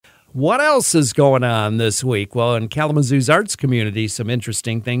What else is going on this week? Well, in Kalamazoo's arts community, some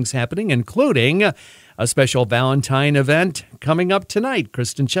interesting things happening, including a special Valentine event coming up tonight.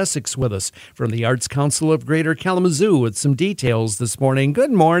 Kristen Cheswick's with us from the Arts Council of Greater Kalamazoo with some details this morning.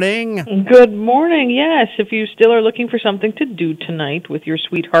 Good morning. Good morning. Yes, if you still are looking for something to do tonight with your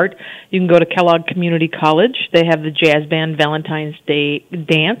sweetheart, you can go to Kellogg Community College. They have the Jazz Band Valentine's Day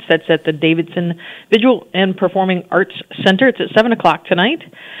Dance. That's at the Davidson Visual and Performing Arts Center. It's at 7 o'clock tonight.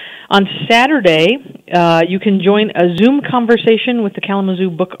 On Saturday, you can join a Zoom conversation with the Kalamazoo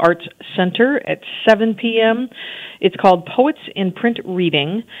Book Arts Center at 7 p.m. It's called Poets in Print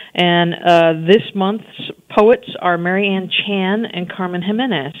Reading, and this month's poets are Mary Ann Chan and Carmen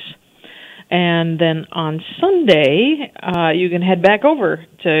Jimenez. And then on Sunday, you can head back over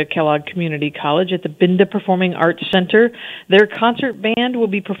to Kellogg Community College at the Binda Performing Arts Center. Their concert band will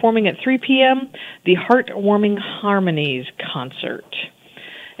be performing at 3 p.m., the Heartwarming Harmonies concert.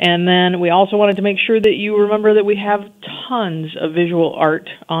 And then we also wanted to make sure that you remember that we have tons of visual art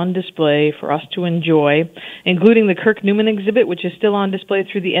on display for us to enjoy, including the Kirk Newman exhibit, which is still on display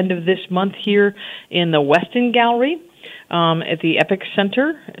through the end of this month here in the Weston Gallery at the Epic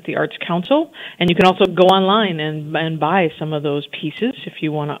Center at the Arts Council. And you can also go online and buy some of those pieces if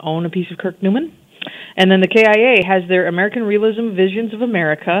you want to own a piece of Kirk Newman. And then the KIA has their American Realism Visions of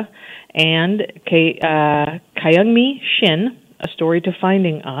America and Kyungmi Shin, A Story to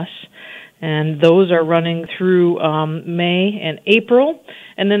Finding Us, and those are running through May and April.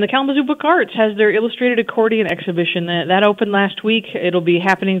 And then the Kalamazoo Book Arts has their illustrated accordion exhibition that opened last week. It'll be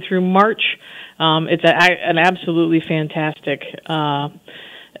happening through March. It's an absolutely fantastic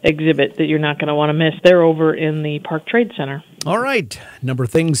exhibit that you're not going to want to miss. They're over in the Park Trade Center. All right. Number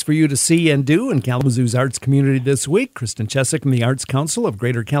of things for you to see and do in Kalamazoo's arts community this week. Kristen Cheswick from the Arts Council of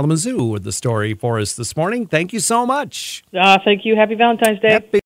Greater Kalamazoo with the story for us this morning. Thank you so much. Thank you. Happy Valentine's Day. Happy